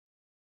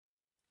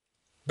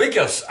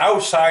Because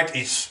outside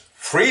is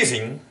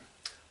freezing,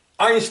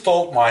 I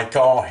installed my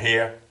car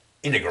here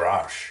in the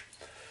garage.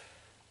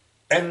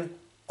 And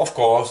of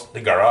course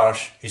the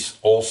garage is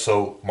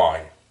also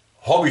my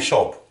hobby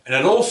shop. And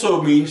that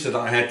also means that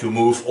I had to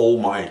move all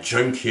my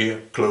junk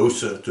here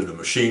closer to the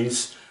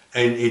machines,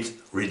 and it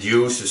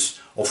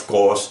reduces, of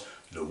course,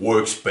 the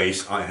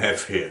workspace I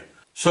have here.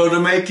 So the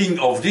making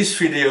of this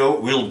video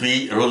will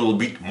be a little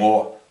bit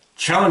more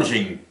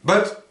challenging,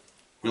 but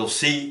we'll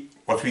see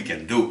what we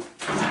can do.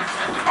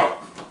 Oh,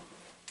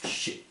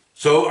 shit.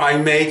 So I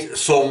made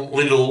some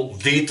little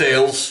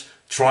details,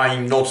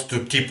 trying not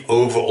to tip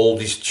over all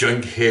this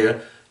junk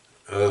here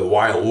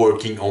while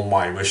working on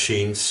my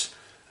machines,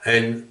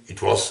 and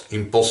it was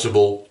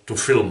impossible to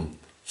film.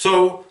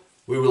 So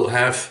we will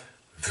have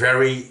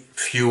very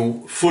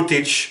few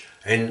footage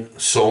and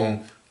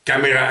some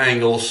camera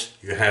angles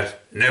you have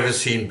never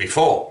seen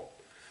before.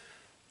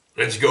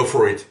 Let's go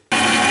for it.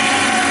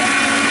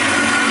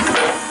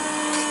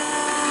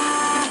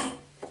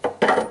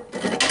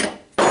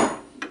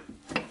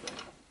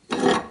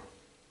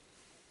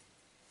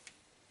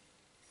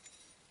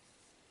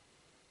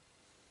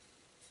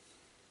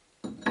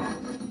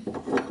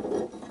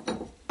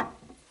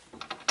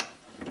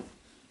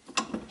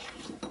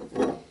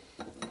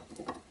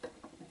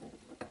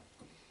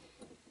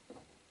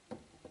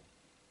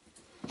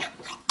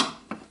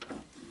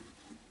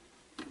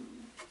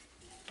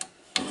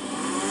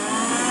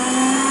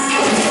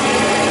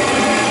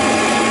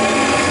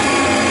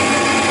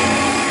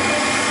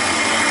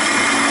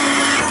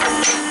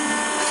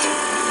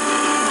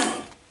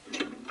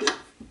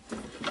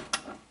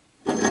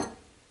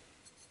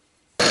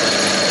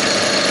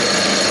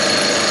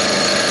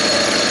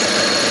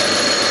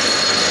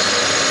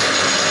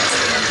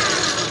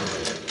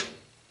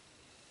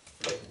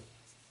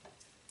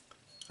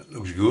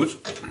 Looks good.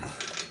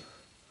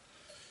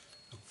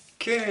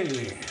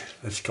 Okay,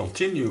 let's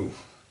continue.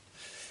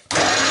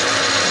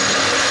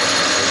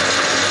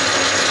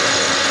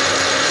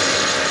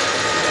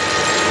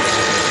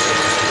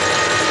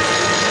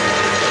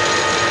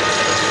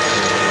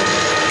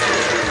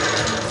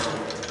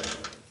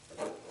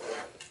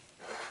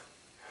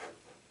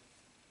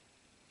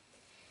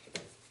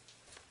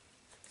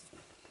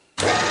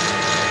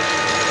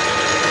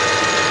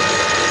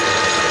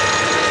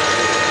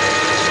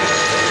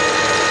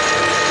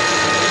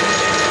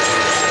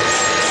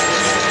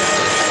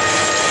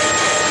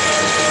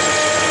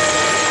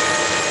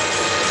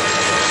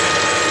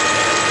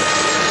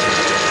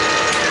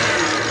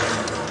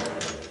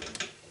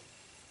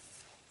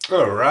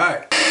 All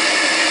right.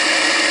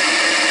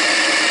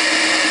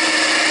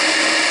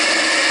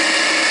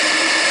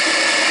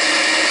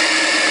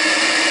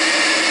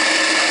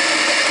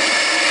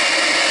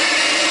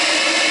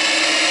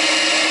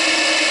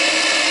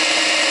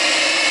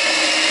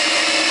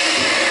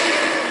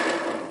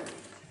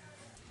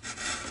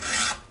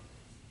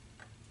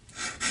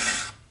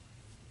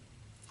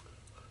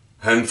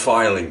 Hand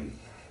filing,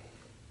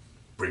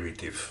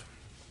 primitive.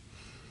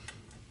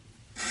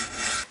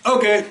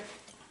 Okay.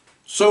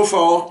 So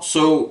far,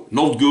 so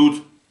not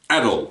good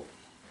at all.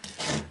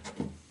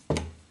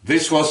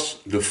 This was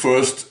the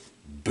first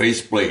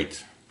base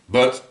plate,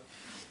 but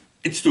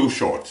it's too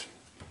short.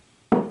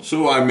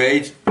 So I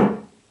made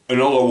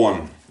another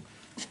one.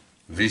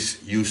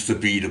 This used to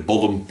be the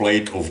bottom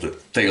plate of the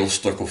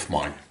tailstock of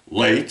my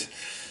lathe,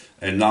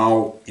 and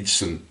now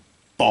it's a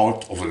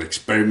part of an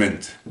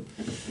experiment.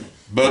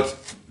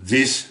 But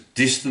this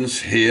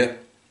distance here,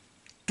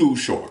 too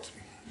short.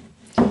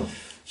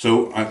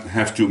 So I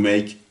have to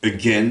make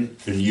again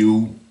a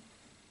new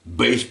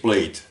base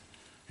plate,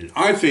 and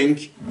I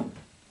think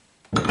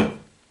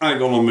I'm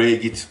gonna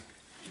make it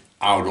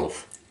out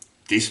of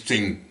this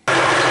thing.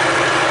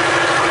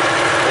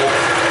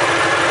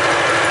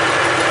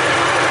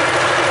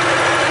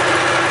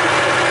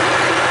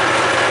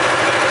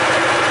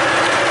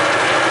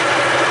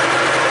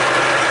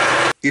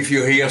 If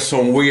you hear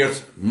some weird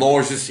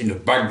noises in the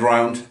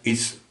background,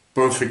 it's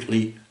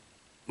perfectly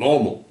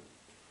normal.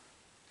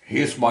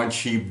 Here's my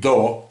cheap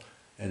door,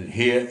 and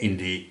here in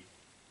the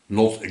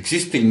not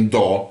existing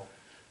door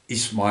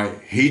is my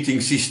heating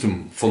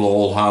system for the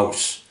whole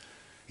house.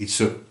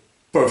 It's a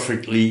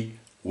perfectly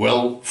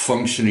well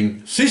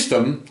functioning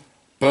system,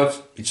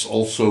 but it's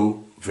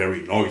also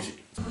very noisy.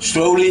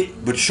 Slowly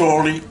but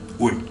surely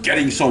we're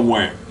getting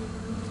somewhere.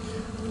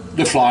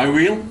 The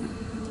flywheel,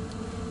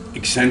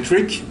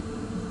 eccentric,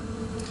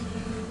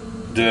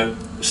 the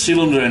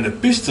cylinder and the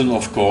piston,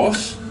 of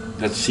course,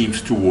 that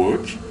seems to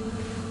work.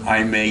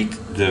 I made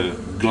the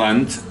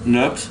gland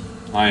nut.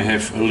 I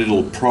have a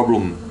little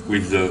problem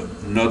with the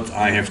nut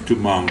I have to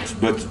mount,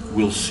 but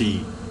we'll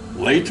see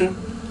later.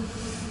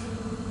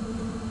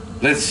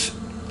 Let's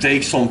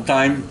take some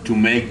time to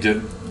make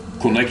the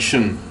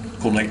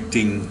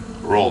connecting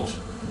rod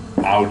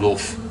out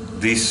of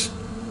this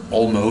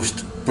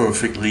almost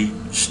perfectly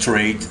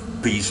straight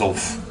piece of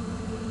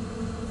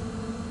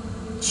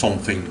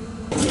something.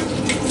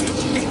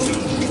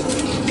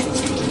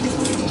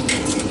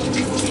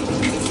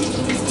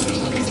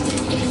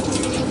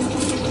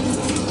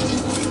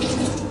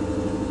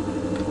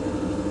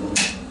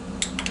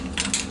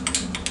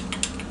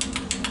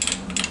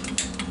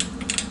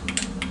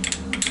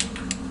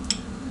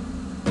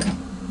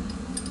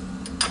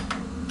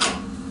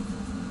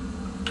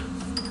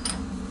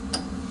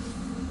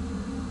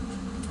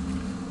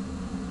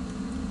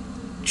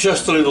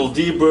 Just a little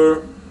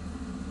deeper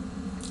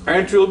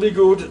and it will be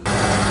good.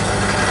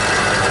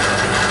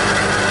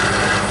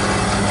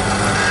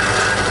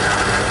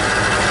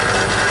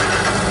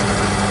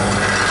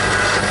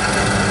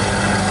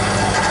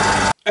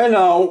 And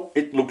now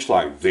it looks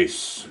like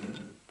this.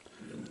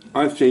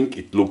 I think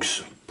it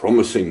looks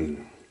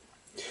promising.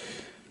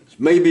 It's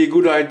maybe a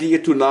good idea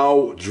to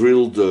now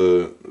drill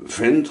the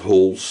vent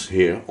holes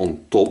here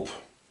on top,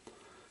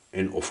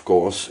 and of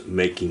course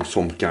making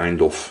some kind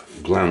of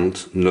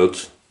gland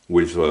nut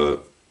with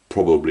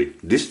probably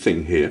this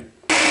thing here.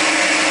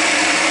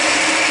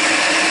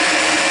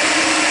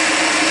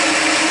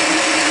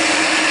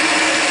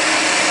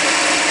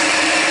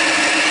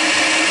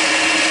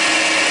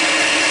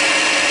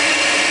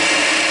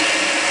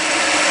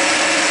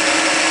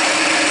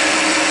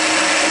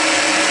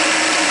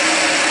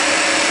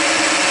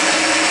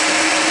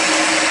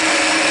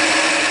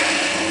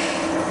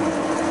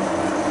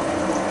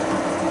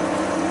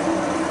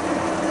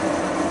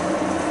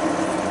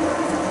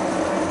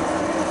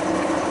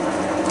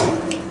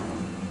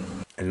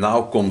 And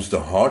now comes the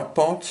hard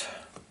part,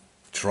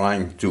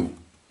 trying to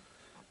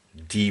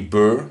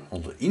deburr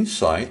on the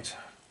inside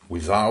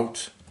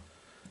without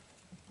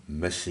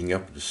messing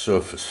up the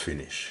surface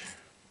finish.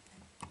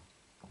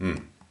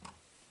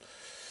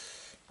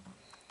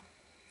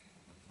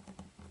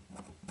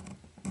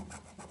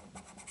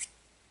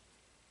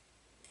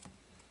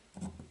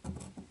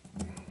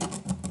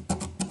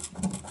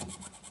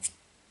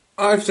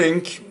 I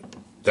think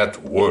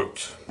that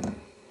worked.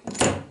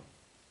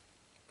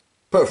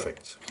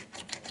 Perfect.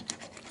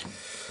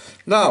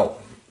 Now,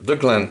 the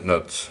gland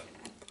nut.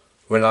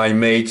 When I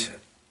made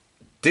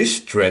this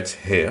thread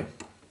here,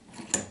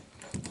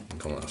 I'm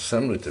gonna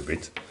assemble it a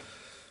bit,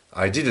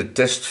 I did a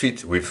test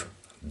fit with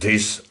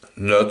this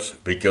nut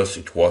because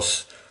it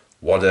was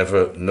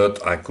whatever nut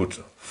I could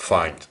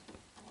find.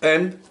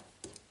 And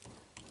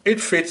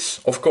it fits,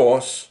 of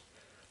course.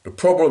 The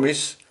problem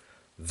is,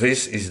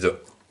 this is the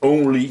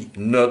only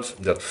nut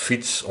that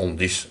fits on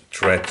this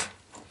thread.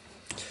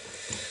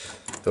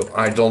 So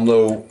I don't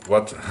know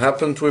what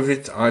happened with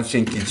it. I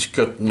think it's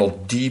cut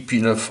not deep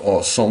enough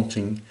or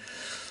something.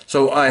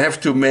 So I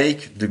have to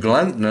make the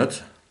gland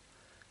nut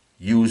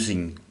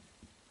using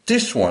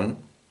this one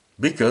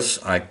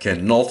because I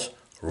cannot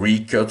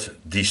recut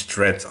this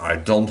thread. I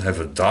don't have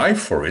a die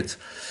for it.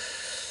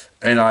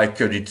 And I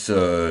cut it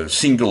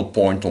single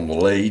point on the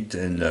lathe.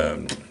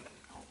 And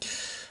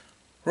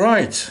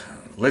right,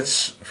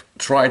 let's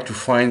try to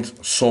find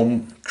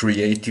some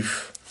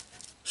creative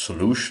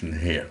solution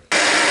here.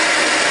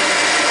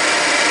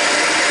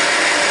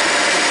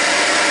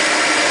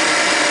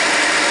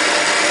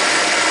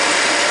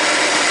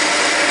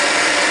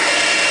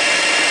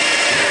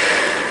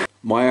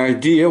 My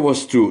idea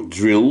was to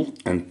drill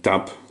and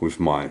tap with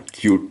my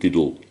cute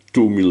little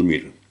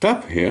 2mm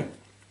tap here.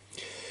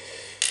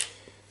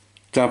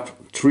 Tap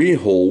 3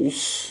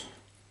 holes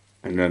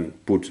and then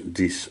put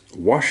this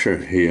washer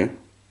here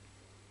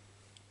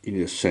in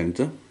the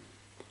center,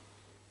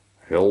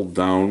 held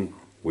down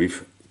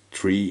with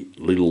 3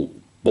 little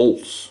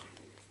bolts.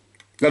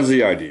 That's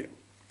the idea.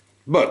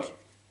 But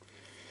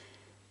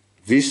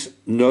this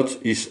nut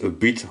is a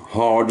bit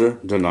harder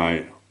than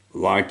I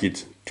like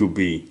it to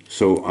be,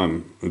 so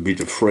I'm a bit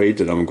afraid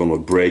that I'm gonna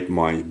break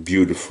my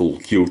beautiful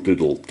cute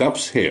little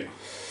taps here.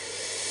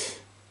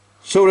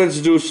 So let's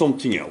do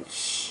something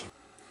else.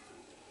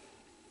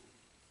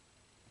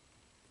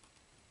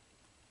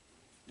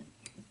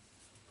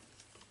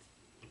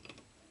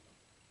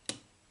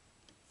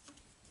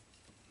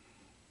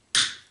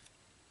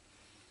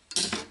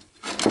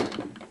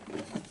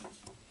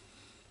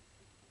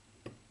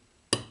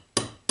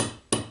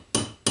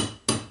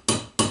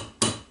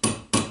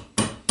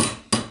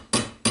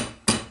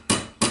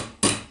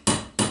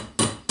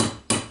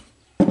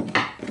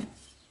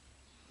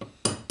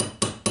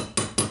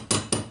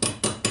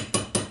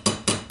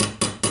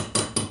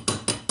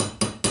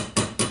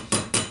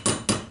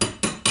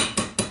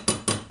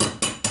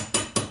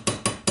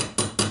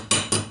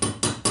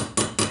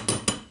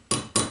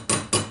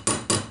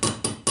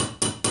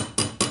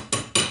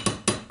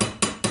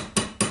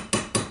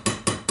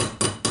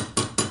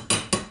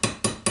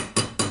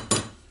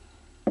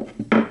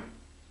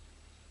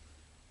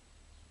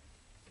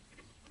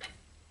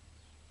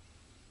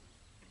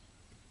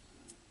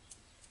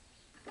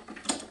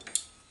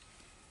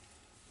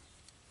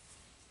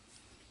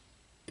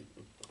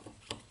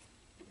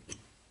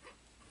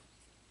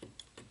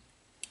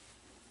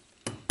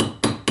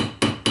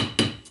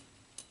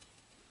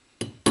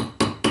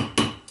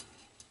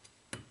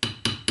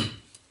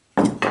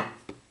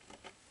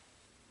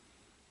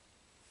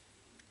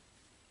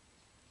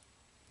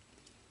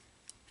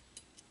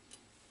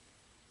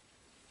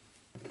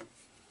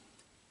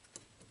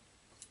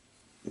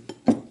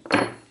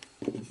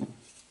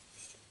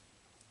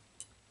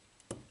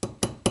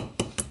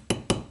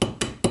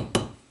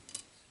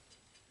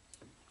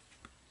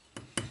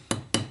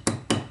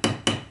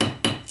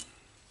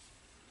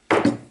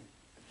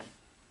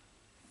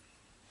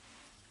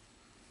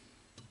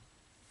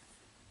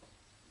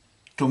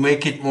 To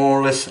make it more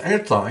or less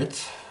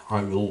airtight,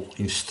 I will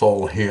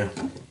install here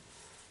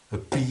a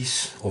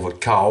piece of a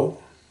cow.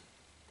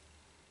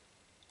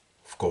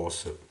 Of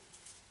course, a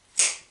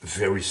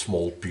very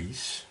small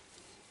piece.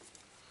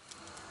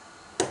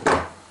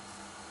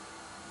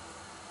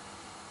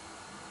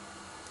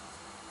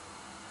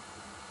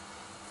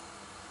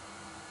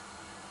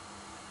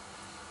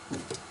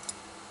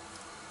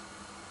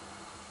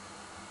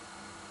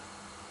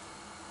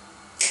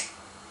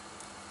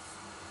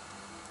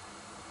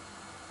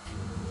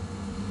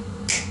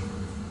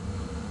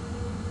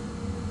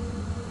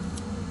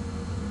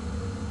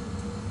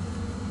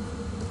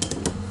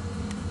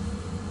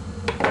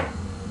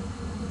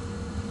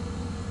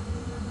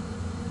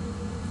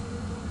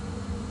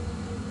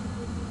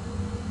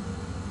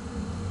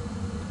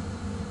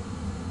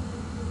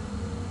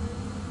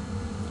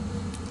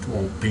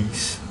 One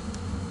piece.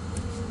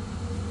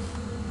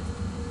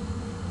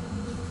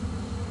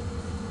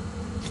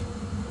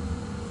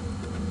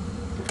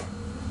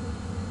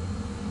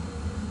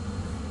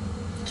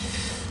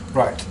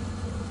 Right.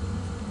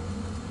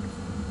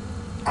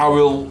 I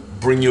will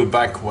bring you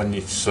back when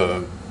it's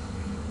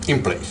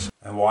in place.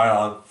 And while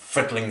I'm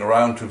fiddling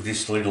around with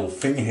this little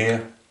thing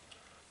here,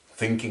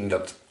 thinking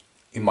that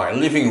in my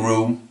living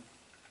room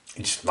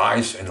it's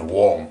nice and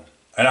warm,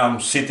 and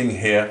I'm sitting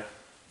here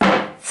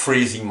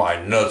freezing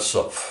my nuts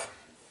off.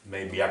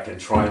 Maybe I can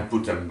try and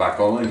put them back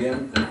on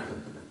again.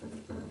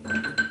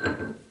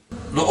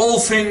 The whole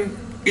thing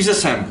is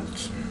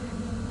assembled,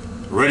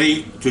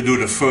 ready to do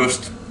the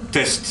first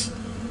test,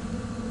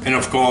 and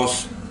of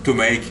course to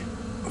make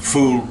a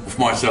fool of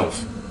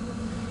myself.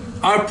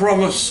 I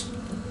promise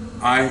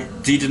I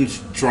didn't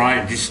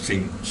try this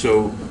thing,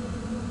 so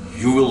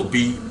you will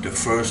be the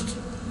first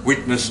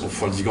witness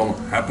of what's gonna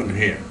happen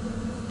here.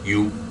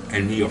 You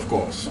and me, of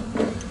course.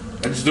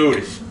 Let's do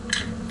this.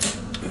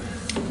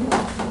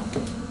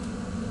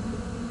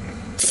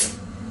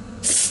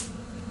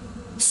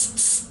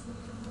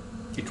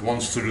 It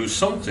wants to do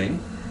something.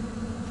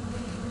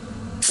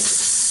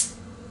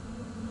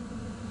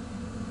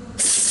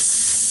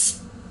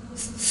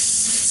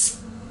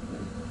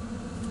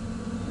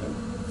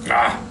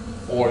 Ah,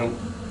 oil.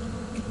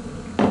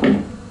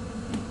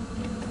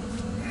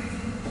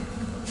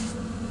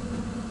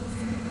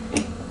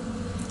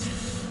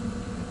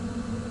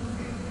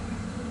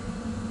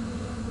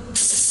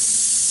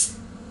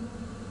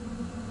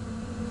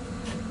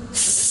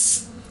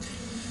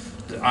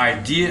 The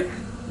idea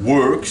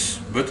works,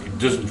 but it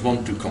doesn't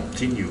want to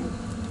continue.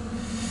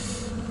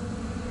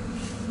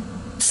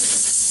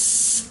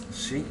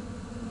 See?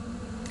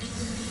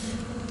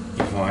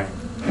 If I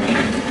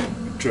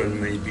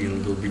turn maybe a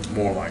little bit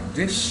more like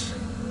this.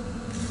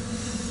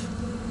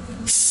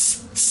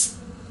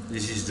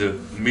 This is the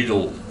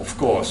middle, of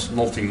course,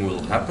 nothing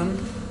will happen.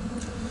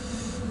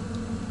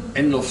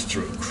 End of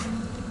stroke.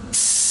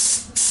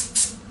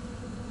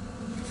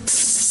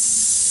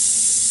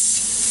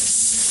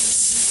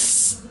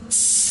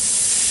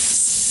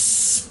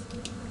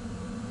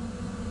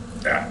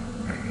 Yeah.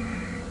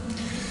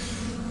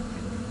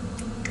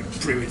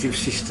 Primitive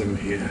system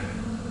here.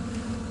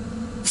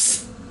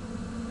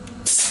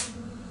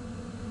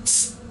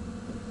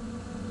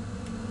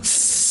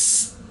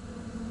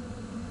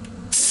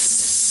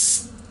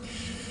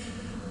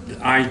 The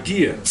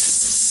idea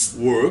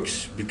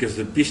works because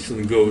the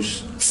piston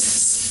goes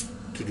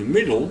to the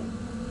middle,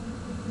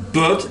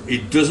 but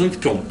it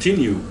doesn't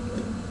continue.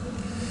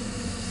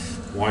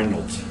 Why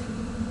not?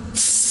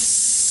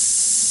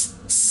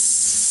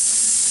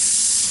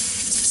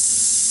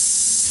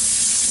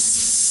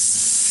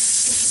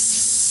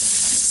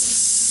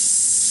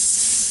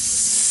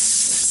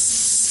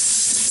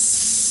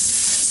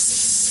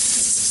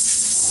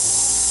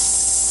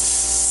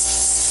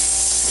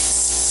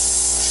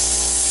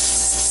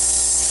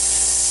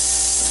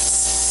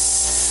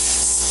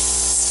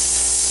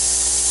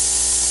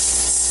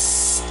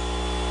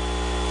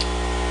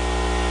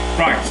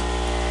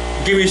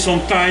 Right, give me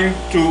some time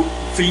to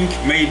think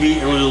maybe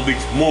a little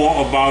bit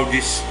more about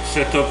this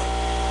setup,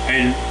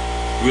 and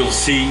we'll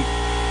see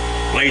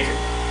later.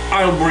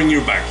 I'll bring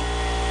you back.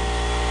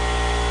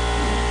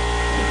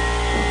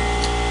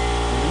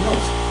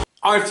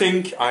 I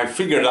think I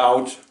figured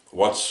out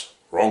what's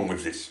wrong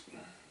with this.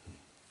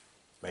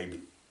 Maybe.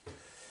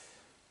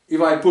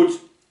 If I put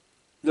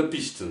the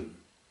piston,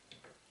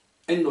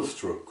 end of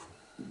stroke,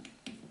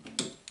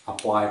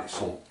 apply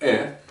some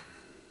air,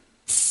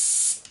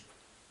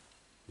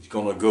 it's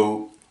gonna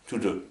go to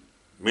the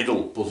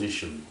middle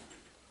position,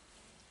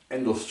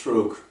 end of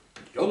stroke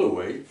the other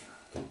way,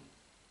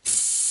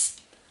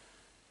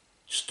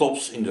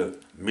 stops in the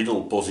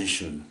middle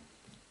position.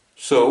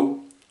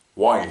 So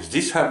why is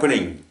this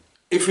happening?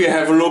 If we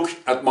have a look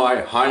at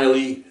my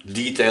highly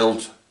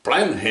detailed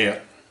plan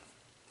here,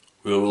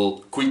 we will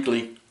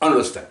quickly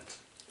understand.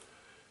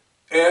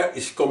 Air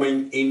is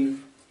coming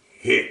in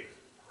here,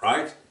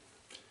 right?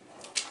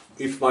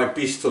 If my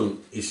piston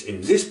is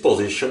in this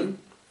position,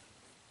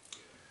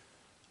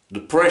 the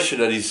pressure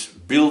that is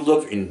built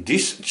up in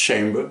this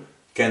chamber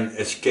can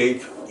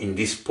escape in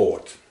this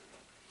port.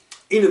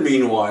 In the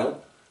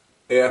meanwhile,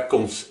 air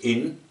comes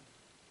in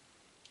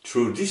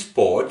through this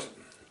port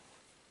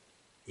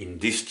in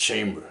this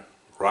chamber,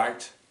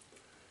 right?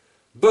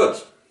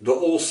 But the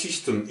whole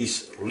system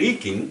is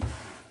leaking.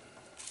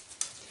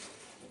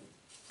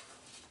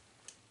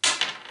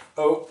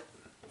 Oh,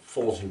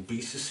 falls in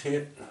pieces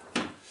here.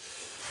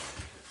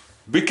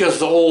 Because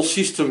the whole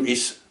system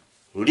is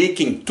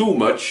leaking too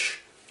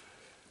much,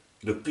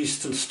 the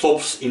piston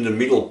stops in the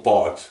middle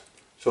part.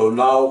 So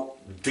now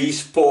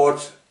this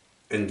port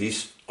and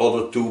these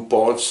other two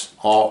ports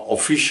are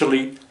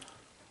officially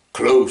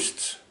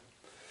closed.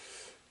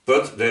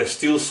 But there's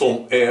still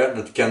some air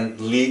that can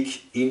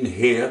leak in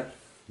here,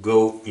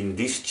 go in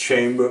this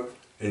chamber,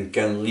 and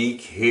can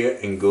leak here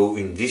and go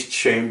in this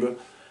chamber,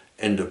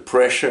 and the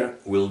pressure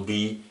will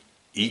be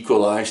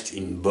equalized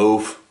in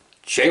both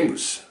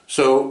chambers.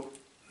 So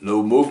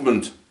no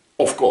movement,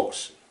 of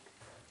course.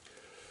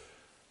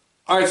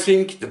 I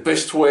think the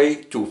best way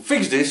to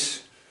fix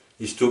this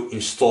is to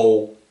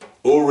install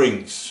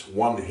O-rings,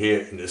 one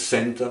here in the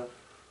center,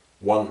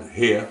 one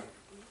here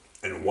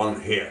and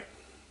one here.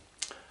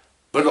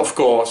 But of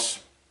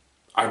course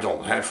I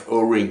don't have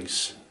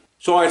O-rings.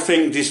 So I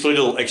think this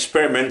little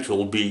experiment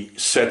will be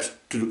set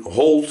to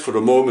hold for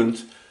the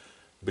moment,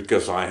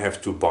 because I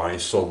have to buy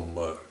some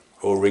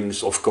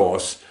O-rings, of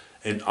course,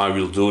 and I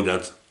will do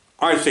that,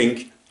 I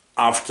think,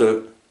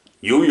 after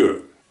New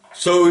Year.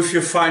 So if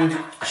you find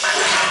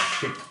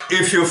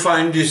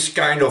this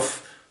kind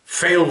of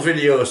fail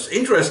videos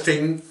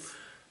interesting,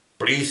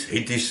 please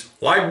hit this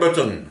like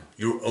button.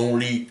 You're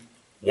only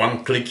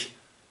one click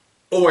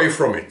away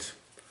from it.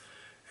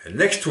 And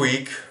next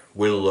week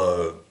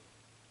we'll